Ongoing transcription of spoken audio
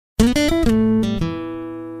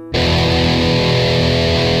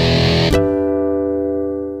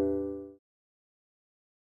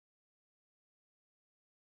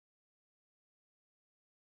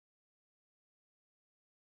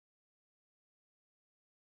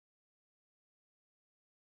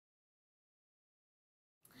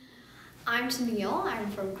I'm Tenille.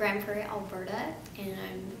 I'm from Grand Prairie, Alberta, and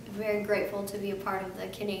I'm very grateful to be a part of the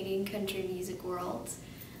Canadian country music world.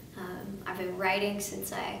 I've been writing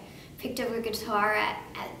since I picked up a guitar at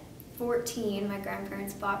 14. My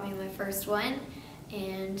grandparents bought me my first one,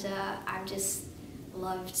 and I've just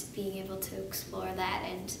loved being able to explore that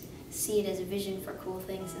and see it as a vision for cool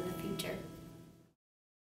things in the future.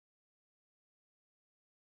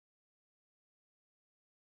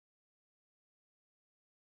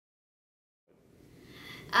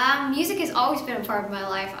 Music has always been a part of my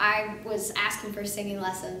life. I was asking for singing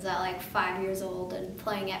lessons at like 5 years old and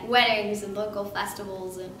playing at weddings and local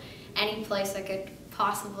festivals and any place I could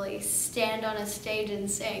possibly stand on a stage and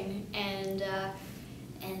sing. And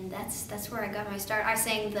that's where I got my start. I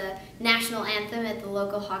sang the national anthem at the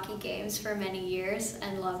local hockey games for many years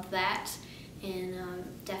and loved that. And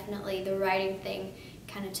definitely the writing thing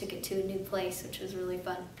kind of took it to a new place, which was really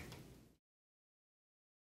fun.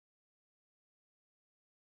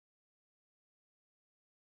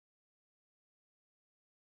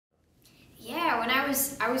 Yeah, when I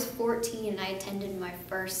was 14, I attended my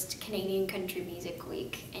first Canadian Country Music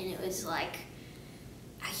Week, and it was like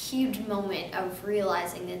a huge moment of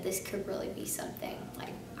realizing that this could really be something. Like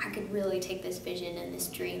I could really take this vision and this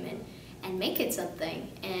dream and make it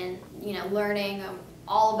something. And learning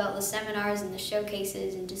all about the seminars and the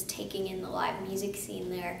showcases and just taking in the live music scene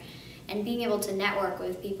there, and being able to network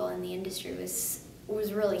with people in the industry was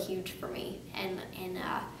really huge for me. And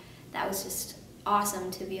that was just awesome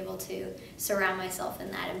to be able to surround myself in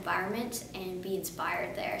that environment and be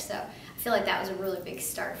inspired there. So I feel like that was a really big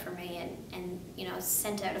start for me, and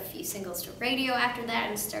sent out a few singles to radio after that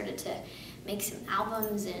and started to make some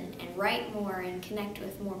albums and write more and connect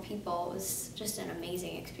with more people. It was just an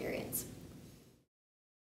amazing experience.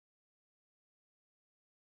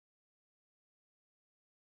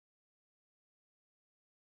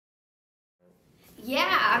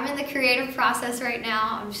 Yeah, I'm in the creative process right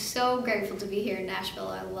now. I'm so grateful to be here in Nashville.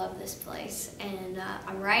 I love this place. And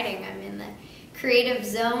I'm writing. I'm in the creative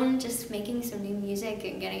zone, just making some new music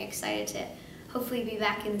and getting excited to hopefully be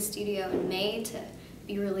back in the studio in May to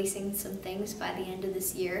be releasing some things by the end of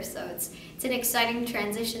this year. So it's an exciting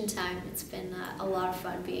transition time. It's been a lot of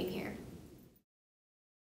fun being here.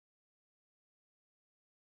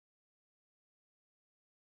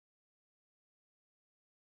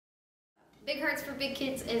 Big Hearts for Big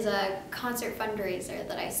Kids is a concert fundraiser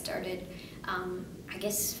that I started, I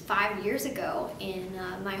guess 5 years ago in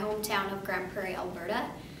my hometown of Grand Prairie, Alberta.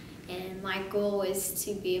 And my goal was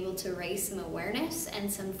to be able to raise some awareness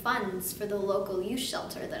and some funds for the local youth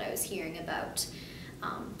shelter that I was hearing about.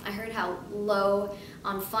 I heard how low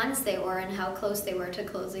on funds they were and how close they were to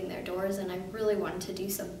closing their doors, and I really wanted to do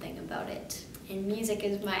something about it. And music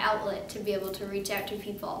is my outlet to be able to reach out to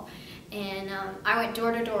people. And I went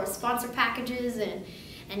door to door with sponsor packages and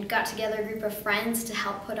got together a group of friends to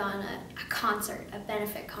help put on a concert, a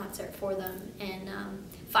benefit concert for them. And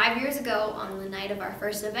 5 years ago, on the night of our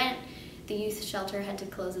first event, the youth shelter had to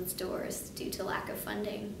close its doors due to lack of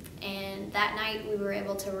funding. And that night we were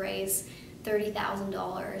able to raise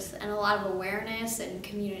 $30,000 and a lot of awareness and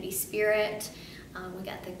community spirit. We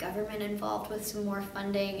got the government involved with some more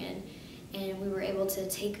funding, and we were able to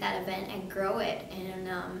take that event and grow it. And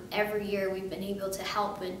every year we've been able to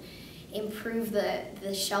help and improve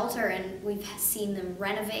the shelter, and we've seen them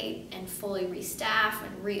renovate and fully restaff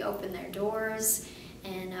and reopen their doors.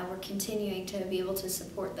 And we're continuing to be able to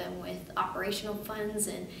support them with operational funds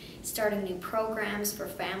and starting new programs for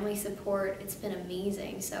family support. It's been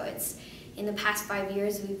amazing. So in the past 5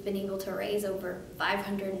 years, we've been able to raise over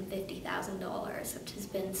 $550,000, which has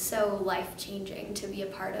been so life-changing to be a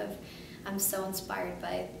part of. I'm so inspired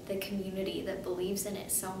by the community that believes in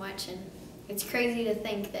it so much, and it's crazy to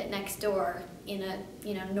think that next door in a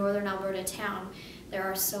northern Alberta town, there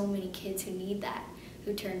are so many kids who need that,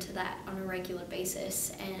 who turn to that on a regular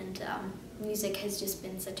basis. And music has just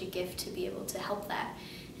been such a gift to be able to help that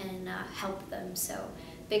and help them. So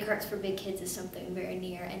Big Hearts for Big Kids is something very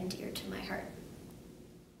near and dear to my heart.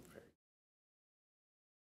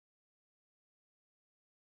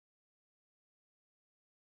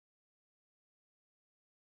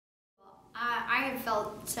 I have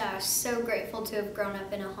felt so grateful to have grown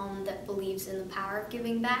up in a home that believes in the power of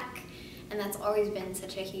giving back, and that's always been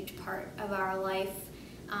such a huge part of our life.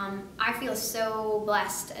 I feel so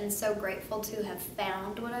blessed and so grateful to have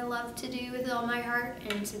found what I love to do with all my heart,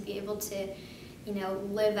 and to be able to,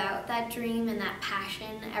 live out that dream and that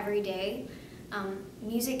passion every day.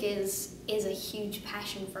 Music is a huge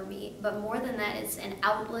passion for me, but more than that, it's an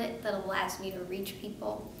outlet that allows me to reach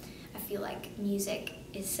people. I feel like music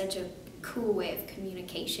is such a cool way of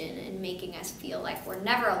communication and making us feel like we're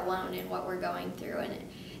never alone in what we're going through, and it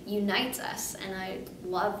unites us, and I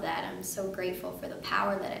love that. I'm so grateful for the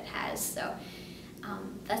power that it has. So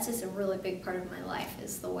that's just a really big part of my life,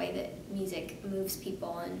 is the way that music moves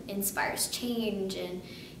people and inspires change. And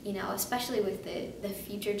especially with the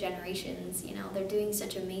future generations, they're doing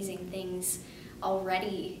such amazing things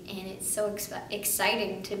already, and it's so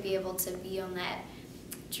exciting to be able to be on that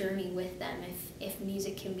journey with them. If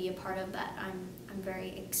music can be a part of that, I'm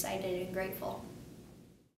very excited and grateful.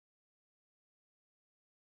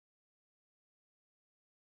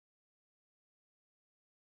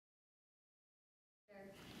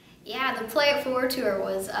 Yeah, the Play It Forward tour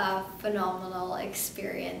was a phenomenal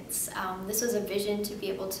experience. This was a vision to be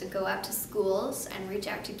able to go out to schools and reach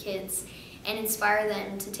out to kids and inspire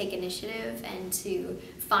them to take initiative and to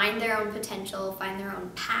find their own potential, find their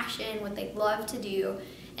own passion, what they love to do,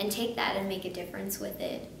 and take that and make a difference with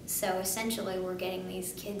it. So essentially we're getting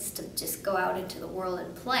these kids to just go out into the world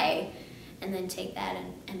and play, and then take that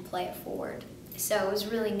and play it forward. So it was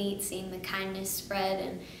really neat seeing the kindness spread,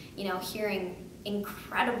 and hearing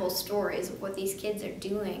incredible stories of what these kids are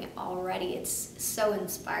doing already. It's so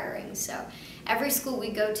inspiring. So every school we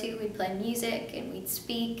go to, we play music and we'd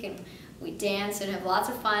speak and we dance and have lots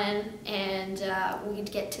of fun, and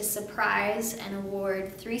we'd get to surprise and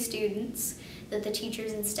award 3 students that the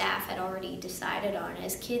teachers and staff had already decided on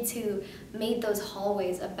as kids who made those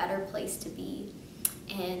hallways a better place to be.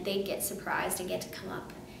 And they'd get surprised and get to come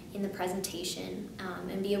up in the presentation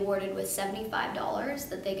and be awarded with $75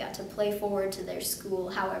 that they got to play forward to their school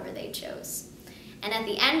however they chose. And at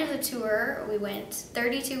the end of the tour, we went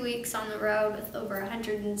 32 weeks on the road with over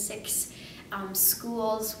 106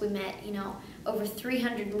 schools. We met over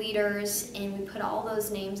 300 leaders, and we put all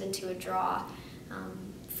those names into a draw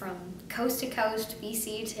from coast to coast,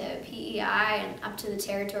 BC to PEI, and up to the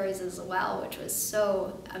territories as well, which was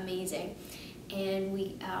so amazing. And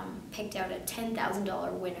we picked out a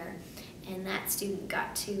 $10,000 winner, and that student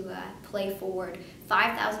got to play forward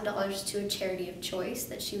 $5,000 to a charity of choice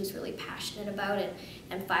that she was really passionate about,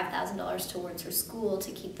 and $5,000 towards her school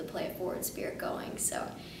to keep the Play It Forward spirit going. So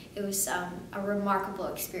it was a remarkable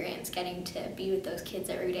experience getting to be with those kids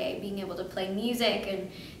every day, being able to play music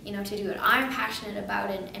and to do what I'm passionate about,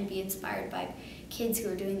 and be inspired by kids who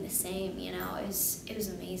are doing the same. It was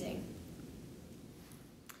amazing.